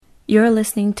You're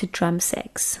listening to Drum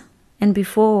Sex. And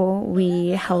before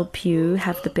we help you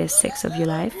have the best sex of your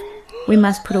life, we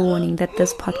must put a warning that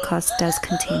this podcast does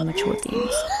contain mature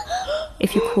themes.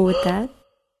 If you're cool with that.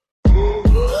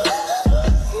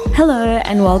 Hello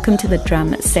and welcome to the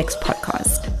Drum Sex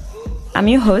Podcast. I'm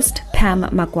your host, Pam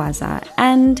Magwaza,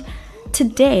 and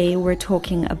today we're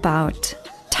talking about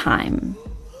time.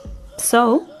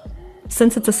 So,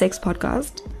 since it's a sex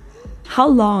podcast, how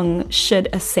long should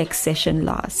a sex session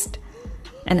last?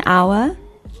 An hour?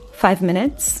 5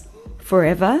 minutes?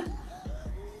 Forever?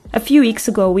 A few weeks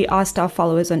ago, we asked our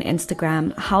followers on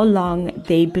Instagram how long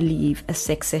they believe a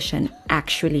sex session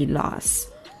actually lasts.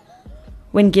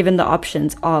 When given the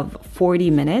options of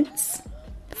 40 minutes,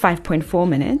 5.4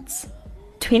 minutes,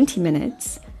 20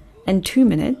 minutes, and 2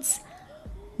 minutes,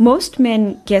 most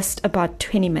men guessed about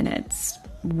 20 minutes,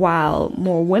 while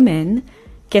more women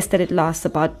guessed that it lasts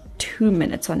about 2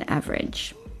 minutes on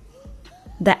average.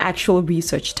 The actual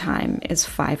research time is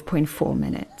 5.4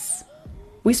 minutes.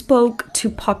 We spoke to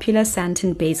popular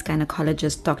Sandton-based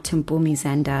gynecologist Dr Mpume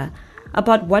Zenda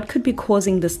about what could be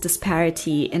causing this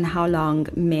disparity in how long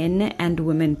men and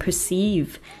women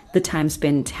perceive the time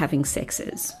spent having sex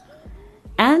is,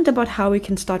 and about how we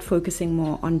can start focusing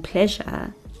more on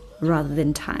pleasure rather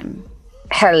than time.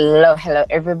 Hello,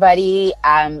 everybody.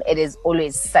 It is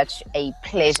always such a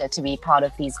pleasure to be part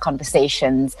of these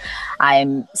conversations.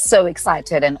 I'm so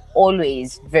excited and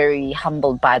always very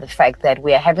humbled by the fact that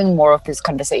we are having more of these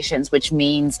conversations, which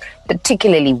means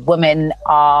particularly women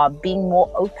are being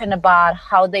more open about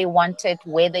how they want it,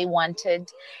 where they want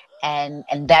it, and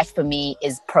that for me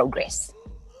is progress.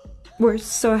 We're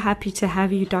so happy to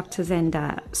have you, Dr.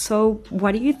 Zenda. So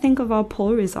what do you think of our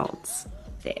poll results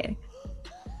there?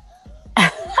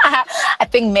 I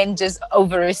think men just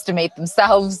overestimate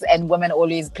themselves and women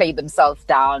always play themselves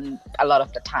down a lot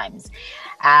of the times.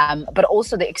 But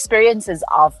also the experiences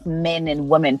of men and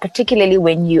women, particularly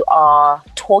when you are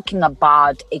talking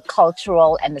about a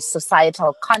cultural and a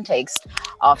societal context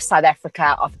of South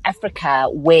Africa, of Africa,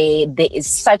 where there is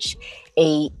such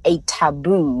a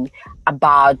taboo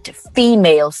about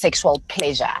female sexual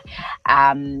pleasure.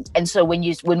 And so when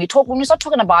we start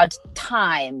talking about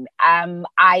time,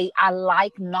 I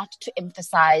like not to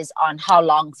emphasize on how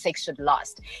long sex should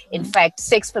last. In fact,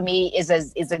 sex for me is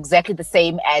exactly the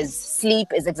same as sleep,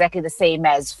 is exactly the same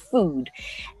as food.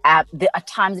 There are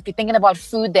times, if you're thinking about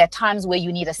food, there are times where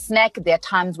you need a snack. There are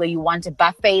times where you want a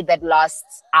buffet that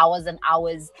lasts hours and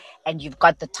hours and you've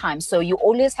got the time. So you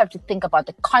always have to think about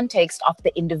the context of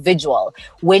the individual.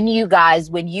 When you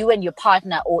and your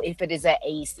partner, or if it is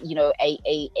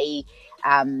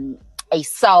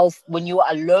when you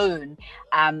are alone,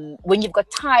 when you've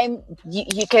got time,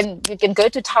 you can go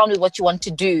to town with what you want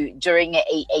to do during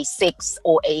a sex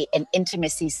or an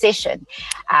intimacy session.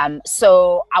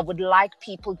 So I would like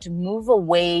people to move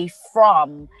away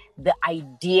from the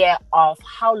idea of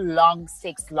how long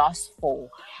sex lasts for,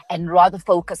 and rather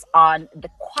focus on the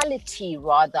quality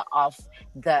rather of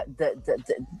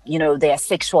their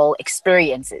sexual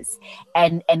experiences,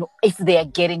 and if they are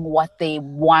getting what they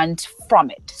want from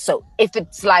it. So if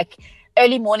it's like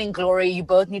early morning glory, you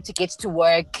both need to get to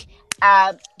work,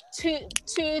 2,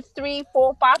 3,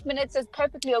 4, 5 minutes is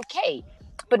perfectly okay.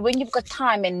 But when you've got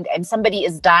time and somebody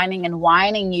is dining and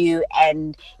whining you,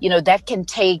 and that can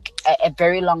take a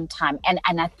very long time. And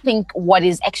I think what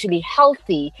is actually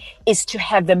healthy is to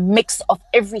have a mix of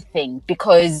everything,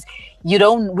 because we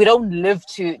don't live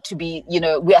to be,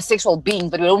 we are sexual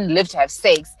beings, but we don't live to have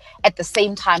sex. At the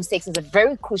same time, sex is a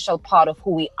very crucial part of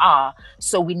who we are.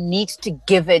 So we need to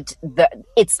give it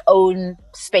its own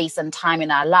space and time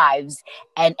in our lives.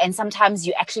 And sometimes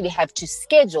you actually have to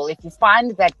schedule. If you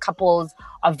find that couples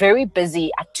are very busy,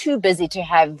 are too busy to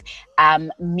have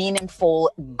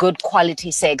meaningful, good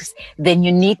quality sex, then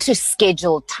you need to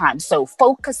schedule time. So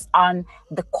focus on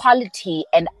the quality,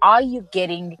 and are you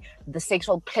getting the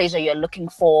sexual pleasure you're looking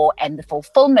for and the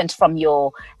fulfillment from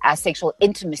your sexual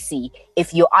intimacy?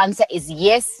 If your answer is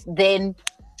yes, then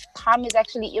time is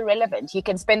actually irrelevant. You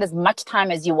can spend as much time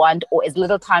as you want or as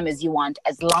little time as you want,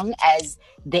 as long as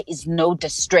there is no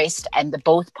distress and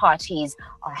both parties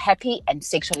are happy and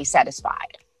sexually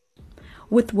satisfied.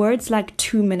 With words like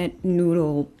 2-minute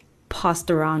noodle passed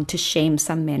around to shame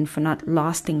some men for not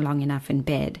lasting long enough in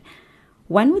bed,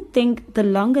 one would think the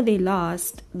longer they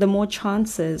last, the more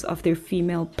chances of their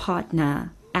female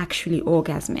partner actually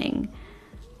orgasming.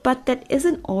 But that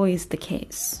isn't always the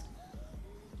case.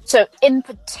 So in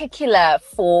particular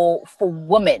for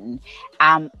women,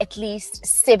 at least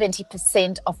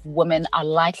 70% of women are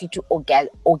likely to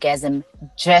orgasm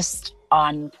just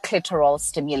on clitoral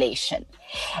stimulation.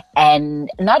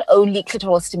 And not only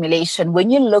clitoral stimulation,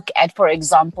 when you look at, for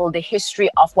example, the history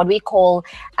of what we call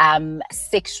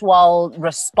sexual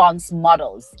response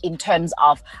models in terms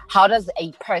of how does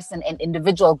a person, an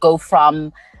individual, go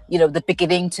from the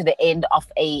beginning to the end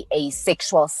of a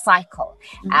sexual cycle.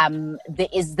 There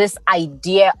is this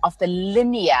idea of the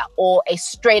linear or a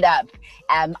straight up,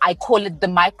 I call it the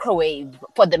microwave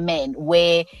for the men,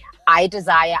 where I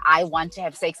want to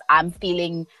have sex, I'm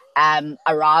feeling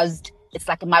aroused. It's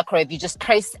like a microwave. You just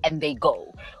press and they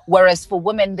go. Whereas for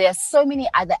women, there are so many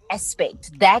other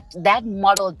aspects. That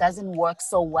model doesn't work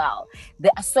so well.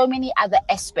 There are so many other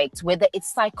aspects, whether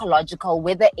it's psychological,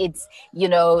 whether it's,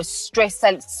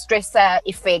 stressor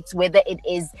effects, whether it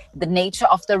is the nature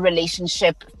of the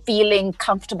relationship, feeling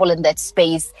comfortable in that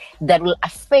space, that will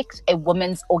affect a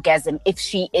woman's orgasm. If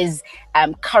she is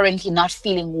currently not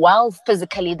feeling well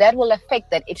physically, that will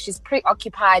affect that. If she's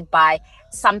preoccupied by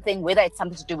something, whether it's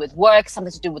something to do with work,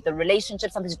 something to do with the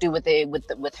relationship, something to do with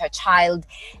her child,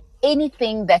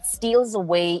 anything that steals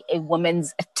away a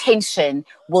woman's attention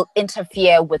will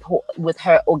interfere with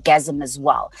her orgasm as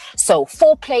well. So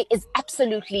foreplay is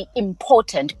absolutely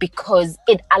important because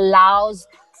it allows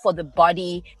for the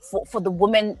body, for the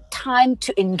woman, time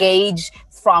to engage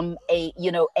from a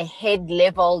head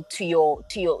level to your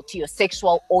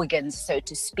sexual organs, so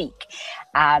to speak.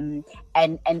 And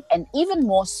even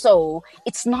more so,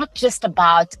 it's not just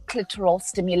about clitoral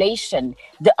stimulation.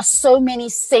 There are so many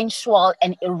sensual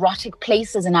and erotic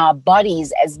places in our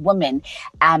bodies as women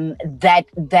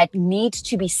that need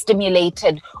to be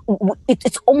stimulated.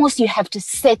 It's almost, you have to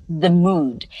set the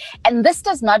mood. And this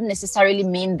does not necessarily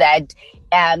mean that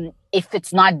if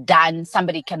it's not done,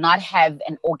 somebody cannot have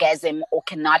an orgasm or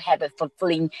cannot have a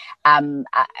fulfilling,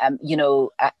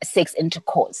 sex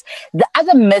intercourse. The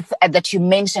other myth that you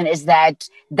mentioned is that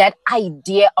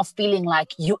idea of feeling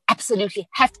like you absolutely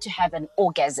have to have an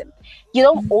orgasm. You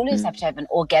don't always have to have an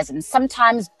orgasm.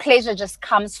 Sometimes pleasure just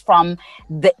comes from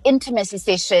the intimacy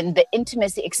session, the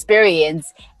intimacy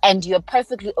experience, and you're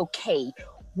perfectly okay.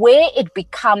 Where it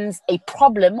becomes a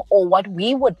problem, or what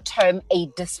we would term a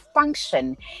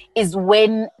dysfunction, is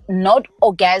when not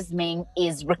orgasming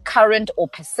is recurrent or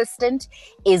persistent,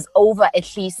 is over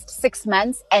at least 6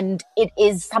 months, and it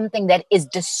is something that is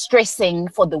distressing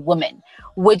for the woman,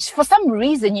 which for some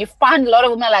reason you find a lot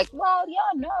of women are like, well,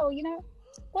 yeah, no, it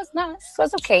was nice, it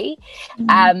was okay.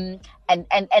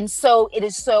 And so it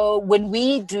is. So when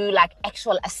we do like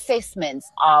actual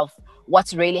assessments of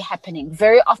what's really happening,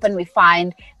 very often we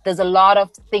find there's a lot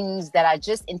of things that are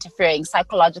just interfering,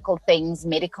 psychological things,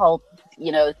 medical,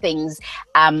 things,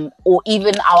 or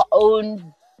even our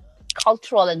own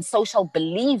cultural and social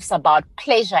beliefs about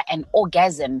pleasure and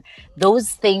orgasm. Those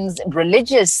things,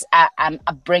 religious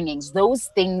upbringings, those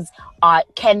things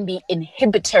can be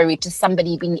inhibitory to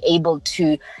somebody being able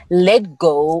to let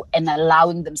go and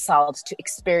allowing themselves to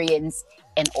experience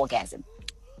an orgasm.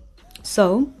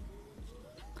 So,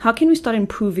 how can we start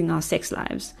improving our sex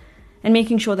lives and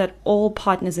making sure that all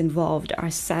partners involved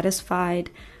are satisfied,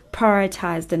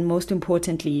 prioritized, and most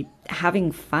importantly,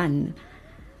 having fun?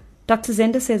 Dr.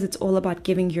 Zenda says it's all about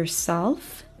giving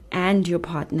yourself and your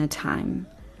partner time.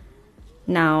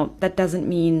 Now, that doesn't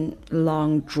mean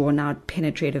long, drawn-out,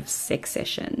 penetrative sex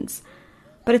sessions,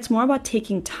 but it's more about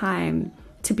taking time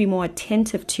to be more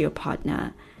attentive to your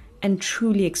partner and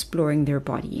truly exploring their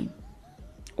body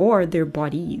or their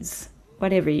bodies,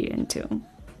 whatever you're into.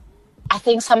 I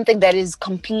think something that is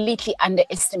completely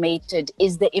underestimated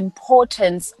is the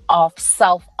importance of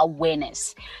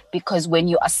self-awareness. Because when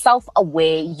you are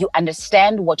self-aware, you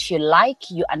understand what you like,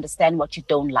 you understand what you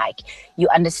don't like, you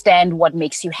understand what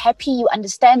makes you happy, you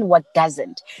understand what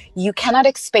doesn't. You cannot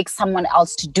expect someone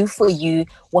else to do for you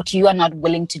what you are not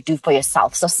willing to do for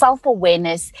yourself. So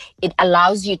self-awareness, it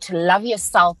allows you to love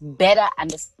yourself better,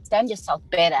 understand yourself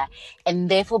better, and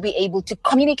therefore be able to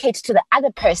communicate to the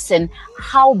other person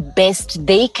how best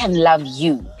they can love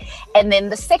you. And then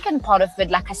the second part of it,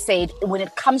 like I said, when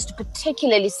it comes to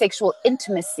particularly sexual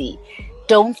intimacy,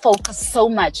 don't focus so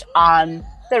much on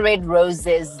the red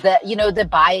roses, the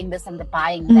buying this and the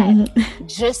buying that.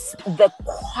 Just the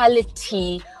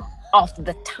quality of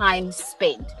the time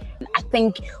spent. I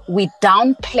think we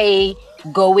downplay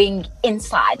going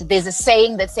inside. There's a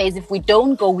saying that says, if we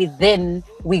don't go within,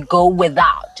 we go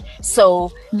without.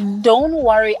 So don't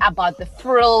worry about the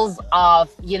frills of,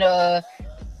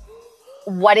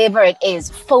 whatever it is.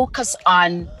 Focus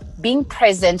on being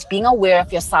present, being aware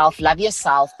of yourself, love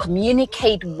yourself,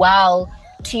 communicate well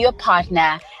to your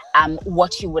partner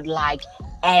what you would like,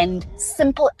 and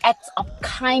simple acts of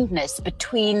kindness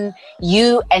between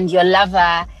you and your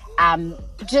lover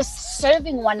just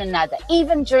serving one another,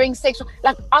 even during sexual,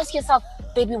 like ask yourself,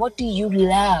 baby, what do you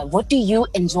love? What do you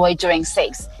enjoy during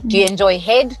sex? Do you enjoy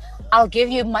head? I'll give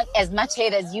you as much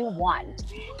head as you want.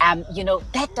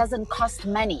 That doesn't cost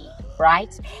money,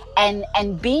 right?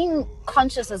 And being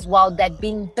conscious as well that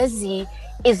being busy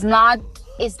it's not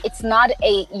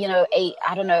a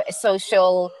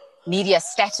social media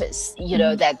status,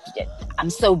 that I'm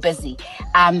so busy.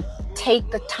 Take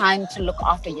the time to look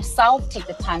after yourself. Take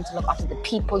the time to look after the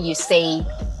people you say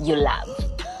you love.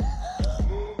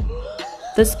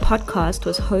 This podcast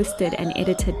was hosted and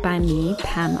edited by me,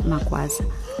 Pam Makwaza.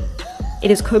 It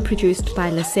is co-produced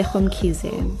by Lesego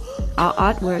Mkhize. Our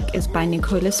artwork is by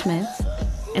Nicola Smith,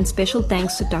 and special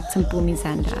thanks to Dr Mpume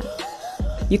Zenda.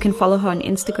 You can follow her on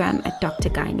Instagram at Dr.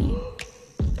 Gyne.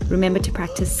 Remember to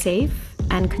practice safe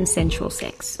and consensual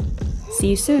sex. See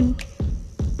you soon.